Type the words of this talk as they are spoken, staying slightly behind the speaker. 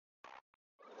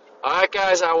Alright,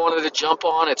 guys, I wanted to jump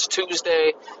on. It's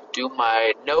Tuesday, do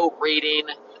my note reading.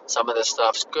 Some of this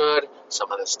stuff's good,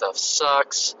 some of this stuff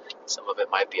sucks, some of it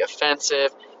might be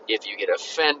offensive. If you get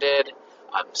offended,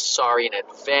 I'm sorry in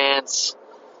advance,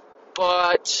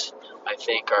 but I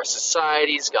think our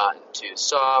society's gotten too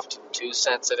soft, too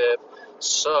sensitive,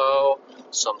 so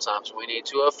sometimes we need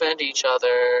to offend each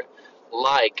other.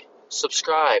 Like,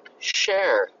 subscribe,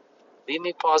 share, leave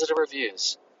me positive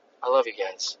reviews. I love you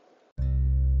guys.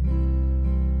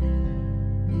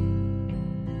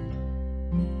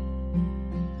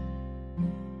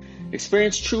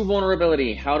 Experience true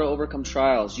vulnerability, how to overcome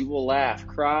trials. You will laugh,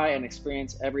 cry, and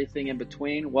experience everything in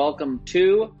between. Welcome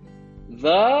to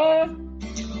the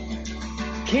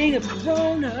King of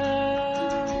Corona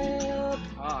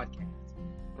podcast,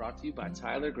 brought to you by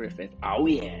Tyler Griffith. Oh,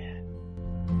 yeah.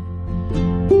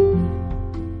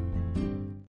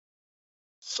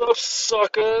 Sup,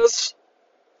 suckers?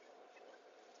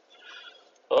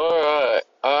 Alright,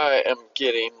 I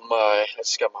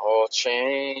just got my oil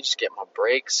changed, get my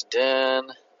brakes done,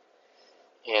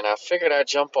 and I figured I'd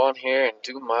jump on here and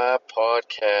do my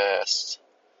podcast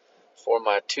for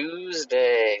my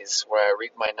Tuesdays where I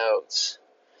read my notes.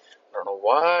 I don't know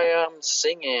why I'm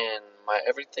singing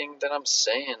everything that I'm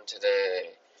saying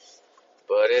today,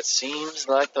 but it seems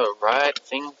like the right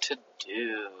thing to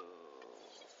do.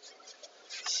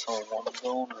 So I'm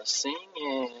gonna sing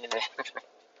it.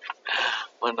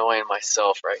 I'm annoying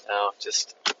myself right now,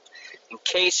 just in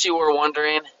case you were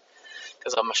wondering,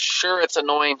 because I'm sure it's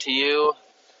annoying to you,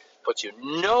 but you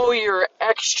know you're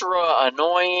extra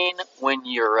annoying when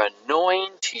you're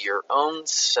annoying to your own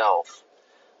self.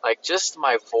 Like, just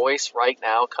my voice right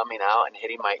now coming out and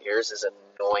hitting my ears is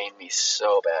annoying me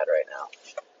so bad right now.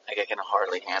 Like, I can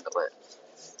hardly handle it.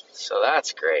 So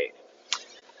that's great.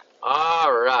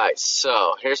 Alright,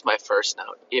 so here's my first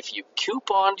note. If you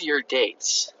couponed your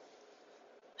dates...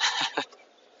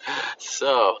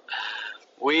 So,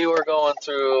 we were going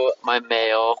through my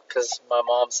mail because my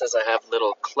mom says I have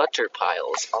little clutter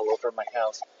piles all over my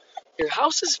house. Your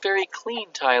house is very clean,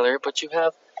 Tyler, but you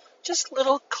have just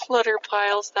little clutter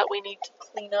piles that we need to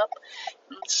clean up.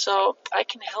 And so I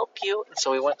can help you. And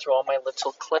so we went through all my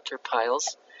little clutter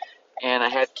piles, and I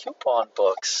had coupon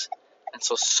books. And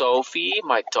so Sophie,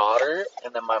 my daughter,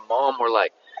 and then my mom were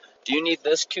like, do you need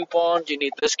this coupon? Do you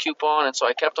need this coupon? And so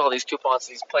I kept all these coupons,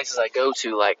 these places I go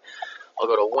to, like I'll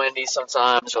go to Wendy's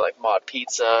sometimes, or like Mod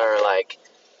Pizza, or like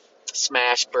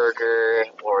Smash Burger,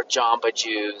 or Jamba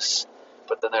Juice.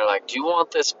 But then they're like, do you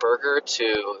want this burger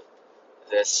to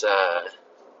this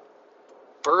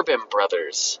Bourbon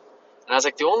Brothers? And I was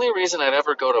like, the only reason I'd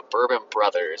ever go to Bourbon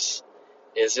Brothers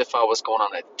is if I was going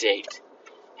on a date.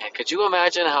 And could you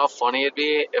imagine how funny it'd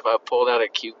be if I pulled out a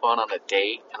coupon on a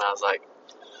date and I was like,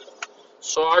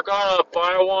 so I gotta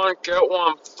buy one, get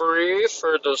one free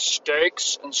for the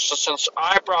steaks, and so since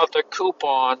I brought the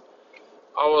coupon,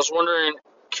 I was wondering,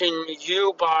 can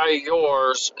you buy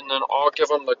yours, and then I'll give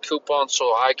them the coupon so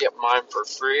I get mine for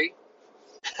free?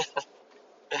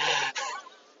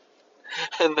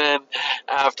 And then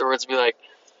afterwards be like,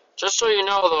 just so you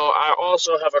know though, I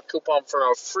also have a coupon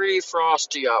for a free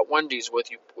Frosty at Wendy's with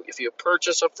you. If you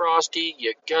purchase a Frosty,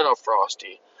 you get a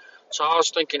Frosty. So I was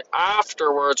thinking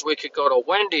afterwards we could go to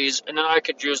Wendy's and then I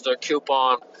could use the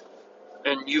coupon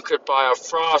and you could buy a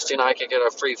Frosty and I could get a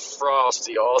free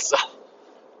Frosty also.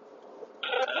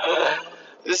 I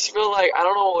just feel like, I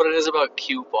don't know what it is about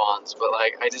coupons, but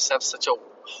like I just have such a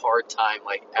hard time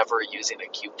like ever using a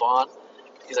coupon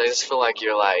because I just feel like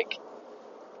you're like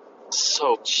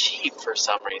so cheap for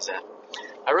some reason.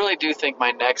 I really do think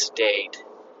my next date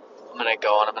I'm gonna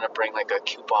go and I'm gonna bring like a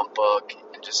coupon book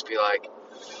and just be like,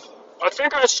 I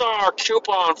think I saw a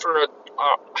coupon for a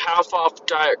half off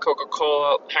Diet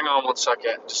Coca-Cola. Hang on one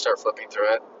second. Just start flipping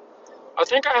through it. I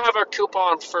think I have a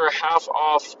coupon for a half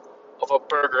off of a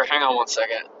burger. Hang on one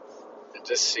second. And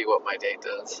just see what my date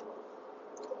does.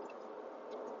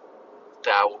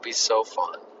 That will be so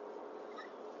fun.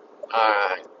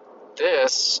 Alright.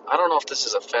 I don't know if this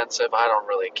is offensive. I don't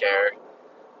really care.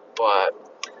 But,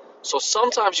 so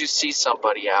sometimes you see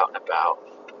somebody out and about.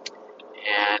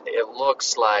 And it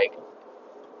looks like,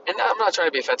 and I'm not trying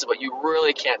to be offensive, but you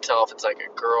really can't tell if it's like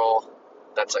a girl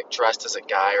that's like dressed as a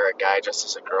guy or a guy dressed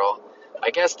as a girl.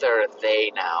 I guess they're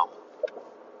they now.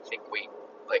 I think we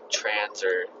like trans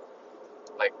or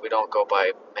like we don't go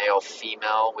by male,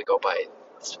 female.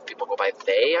 People go by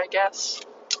they, I guess.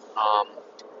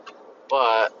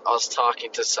 But I was talking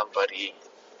to somebody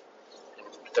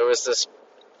and it was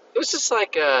just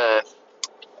like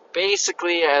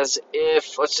basically as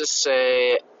if, let's just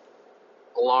say,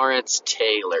 Lawrence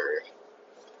Taylor.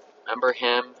 Remember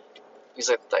him? He's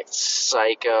like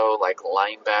psycho, like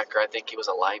linebacker. I think he was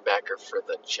a linebacker for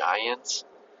the Giants.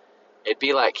 It'd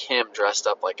be like him dressed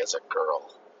up like as a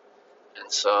girl.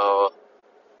 And so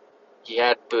he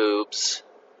had boobs.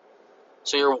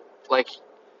 So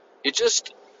you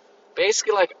just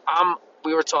basically like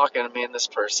we were talking, me and this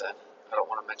person. I don't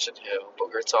want to mention who, but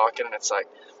we were talking, and it's like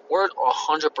we're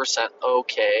 100%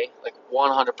 okay, like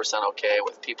 100% okay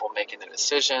with people making the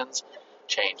decisions,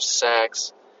 change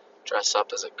sex, dress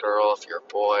up as a girl if you're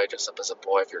a boy, dress up as a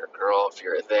boy if you're a girl, if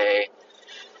you're a they.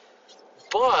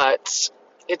 But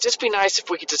it'd just be nice if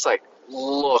we could just like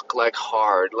look like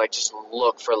hard, like just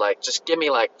look for like, just give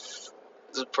me like,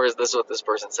 this is what this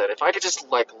person said. If I could just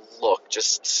like look,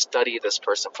 just study this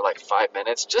person for like 5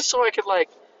 minutes, just so I could like,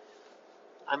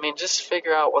 just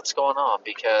figure out what's going on,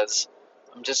 because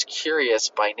I'm just curious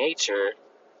by nature,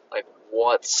 like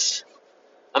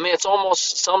it's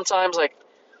almost sometimes like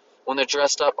when they're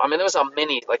dressed up. There was a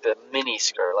mini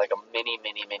skirt, like a mini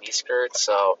skirt,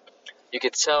 so you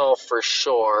could tell for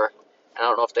sure. I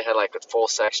don't know if they had like a full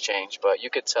sex change, but you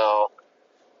could tell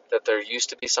that there used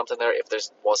to be something there if there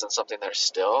wasn't something there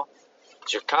still.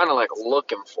 So you're kind of like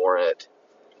looking for it.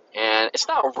 And it's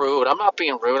not rude. I'm not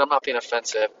being rude. I'm not being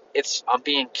offensive. I'm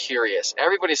being curious.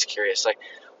 Everybody's curious. Like,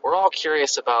 we're all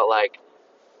curious about like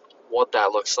what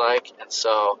that looks like. And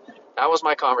so that was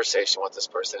my conversation with this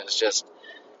person. It's just,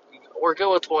 we're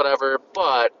good with whatever,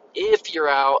 but if you're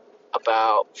out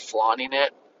about flaunting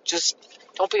it, just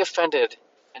don't be offended,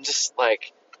 and just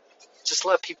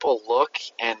let people look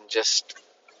and just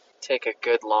take a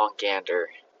good long gander.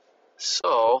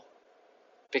 So,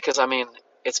 because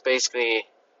it's basically,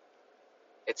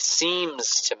 it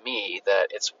seems to me that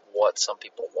it's what some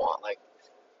people want,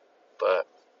 but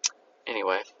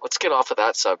anyway, let's get off of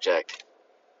that subject.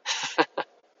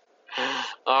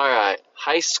 Alright,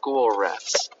 high school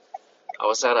refs. I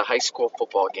was at a high school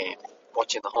football game,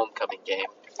 watching the homecoming game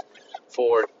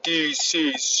for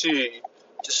DCC,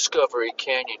 Discovery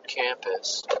Canyon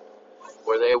Campus,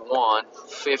 where they won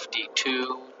 52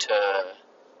 to,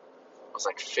 it was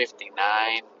like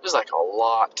 59. It was like a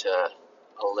lot to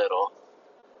a little.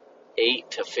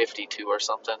 8 to 52 or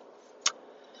something.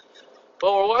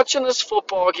 But we're watching this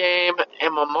football game,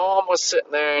 and my mom was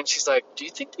sitting there, and she's like, do you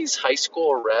think these high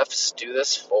school refs do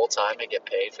this full time and get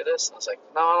paid for this? And I was like,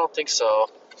 no, I don't think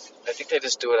so. I think they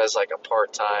just do it as like a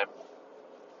part-time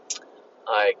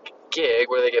gig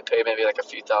where they get paid maybe like a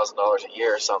few $1,000s a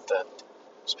year or something,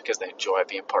 just because they enjoy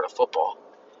being part of football.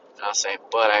 And I was saying,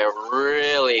 but I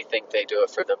really think they do it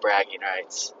for the bragging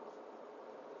rights.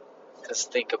 Because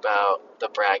think about the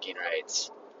bragging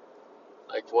rights.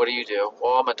 Like, what do you do?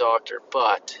 Well, I'm a doctor,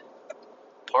 but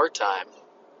part-time,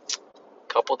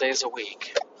 couple days a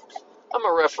week. I'm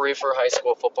a referee for high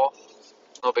school football.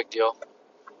 No big deal.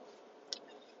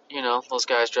 You know, those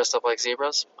guys dressed up like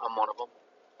zebras. I'm one of them.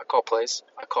 I call plays.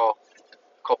 I call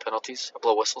penalties. I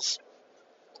blow whistles.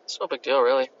 It's no big deal,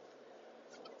 really.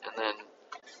 And then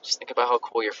just think about how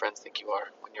cool your friends think you are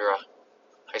when you're a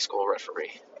high school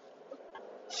referee.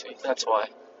 See, that's why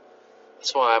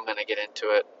I'm going to get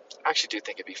into it. I actually do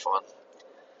think it'd be fun.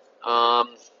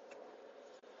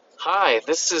 Hi,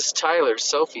 this is Tyler,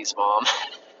 Sophie's mom.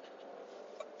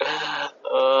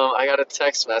 I got a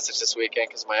text message this weekend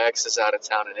because my ex is out of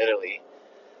town in Italy.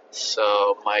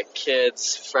 So my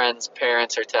kids' friends'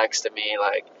 parents are texting me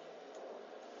like,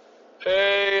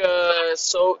 hey,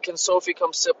 so can Sophie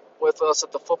come sit with us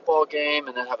at the football game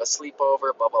and then have a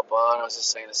sleepover, blah, blah, blah. And I was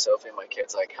just saying to Sophie and my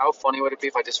kids, like, how funny would it be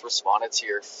if I just responded to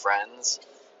your friends'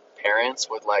 parents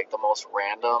with like the most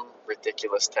random,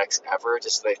 ridiculous text ever,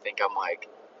 just so they think I'm like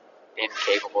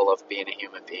incapable of being a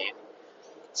human being.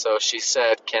 So she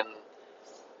said, can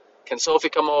Sophie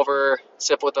come over,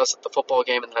 sit with us at the football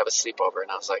game, and then have a sleepover?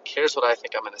 And I was like, here's what I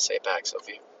think I'm going to say back,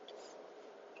 Sophie.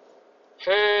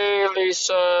 Hey,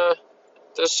 Lisa,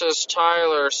 this is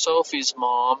Tyler, Sophie's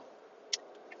mom.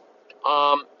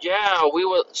 Yeah,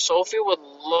 Sophie would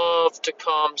love to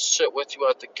come sit with you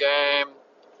at the game.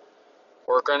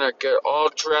 We're going to get all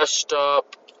dressed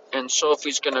up, and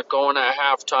Sophie's going to go in at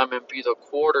halftime and be the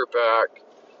quarterback.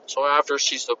 So after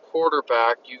she's the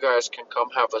quarterback, you guys can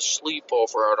come have a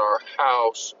sleepover at our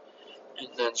house, and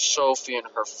then Sophie and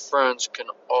her friends can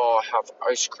all have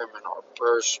ice cream in our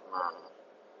basement.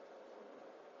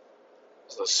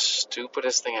 It's the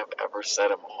stupidest thing I've ever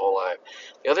said in my whole life.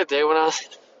 The other day when I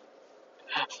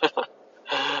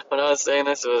was saying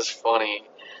this, it was funny.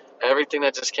 Everything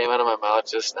that just came out of my mouth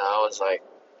just now is like,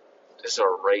 just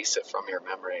erase it from your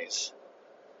memories.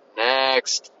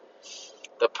 Next.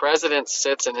 The president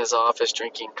sits in his office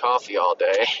drinking coffee all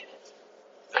day.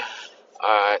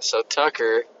 Alright, so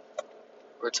Tucker,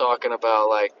 we're talking about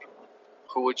like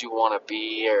who would you want to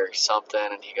be or something,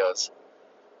 and he goes,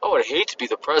 I would hate to be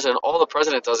the president. All the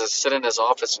president does is sit in his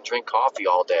office and drink coffee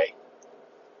all day.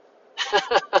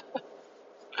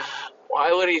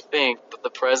 Why would he think that the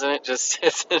president just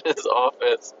sits in his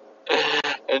office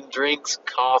and drinks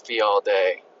coffee all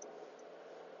day?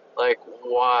 Like,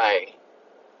 why?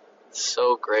 It's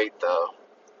so great, though.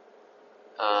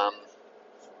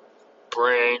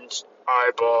 Brains,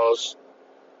 eyeballs,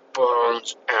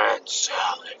 bones, and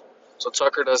salad. So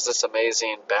Tucker does this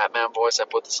amazing Batman voice. I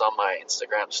put this on my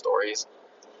Instagram stories.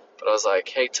 But I was like,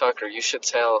 hey, Tucker, you should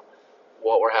tell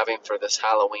what we're having for this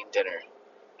Halloween dinner.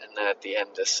 And then at the end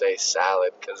just say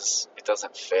salad, because it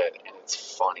doesn't fit and it's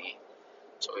funny.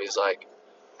 So he's like,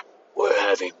 we're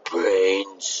having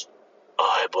brains,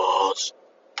 eyeballs,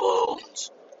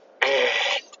 bones,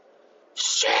 and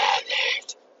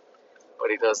salad.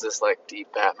 But he does this like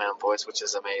deep Batman voice, which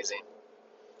is amazing.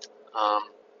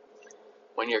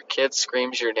 When your kid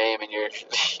screams your name and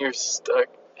you're stuck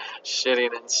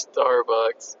shitting in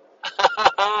Starbucks.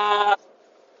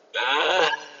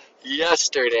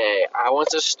 Yesterday, I went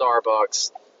to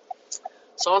Starbucks.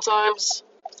 Sometimes,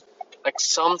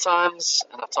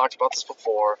 and I've talked about this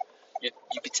before, you'd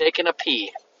be taking a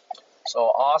pee. So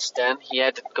Austin, he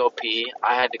had to go pee,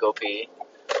 I had to go pee.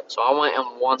 So I went in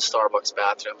one Starbucks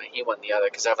bathroom and he went in the other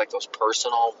because I have like those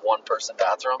personal one-person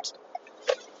bathrooms.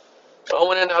 So I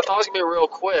went in there, I thought it was going to be real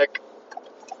quick,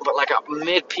 but like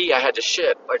mid-pee I had to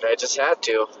shit, like I just had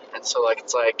to. And so like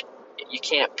it's like, you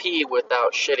can't pee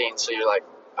without shitting, so you're like,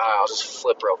 I'll just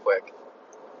flip real quick.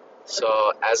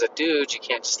 So as a dude, you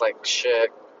can't just like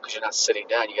shit because you're not sitting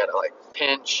down. You gotta like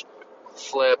pinch,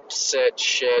 flip, sit,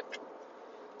 shit.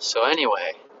 So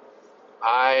anyway,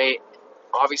 I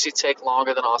obviously take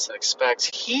longer than Austin expects.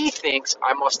 He thinks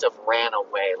I must have ran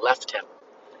away, left him,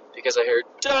 because I heard,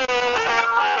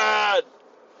 Dad!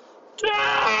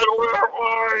 Dad, where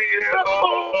are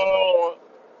you?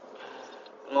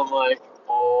 And I'm like,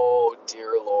 oh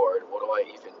dear Lord, what do I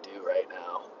even do right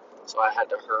now? So I had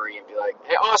to hurry and be like,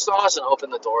 hey, Austin, open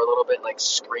the door a little bit and like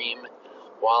scream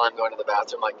while I'm going to the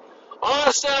bathroom, like,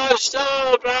 Austin, I'm still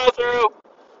in the bathroom.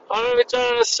 I'll be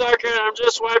done in a second. I'm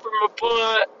just wiping my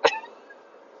butt.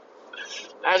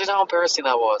 Imagine how embarrassing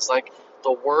that was. Like,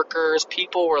 the workers,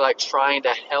 people were like trying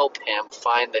to help him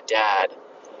find the dad,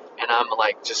 and I'm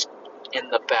like just in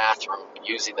the bathroom,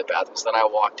 using the bathroom. So then I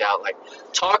walked out. Like,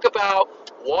 talk about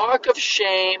walk of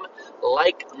shame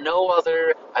like no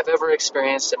other I've ever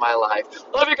experienced in my life.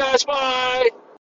 Love you guys. Bye.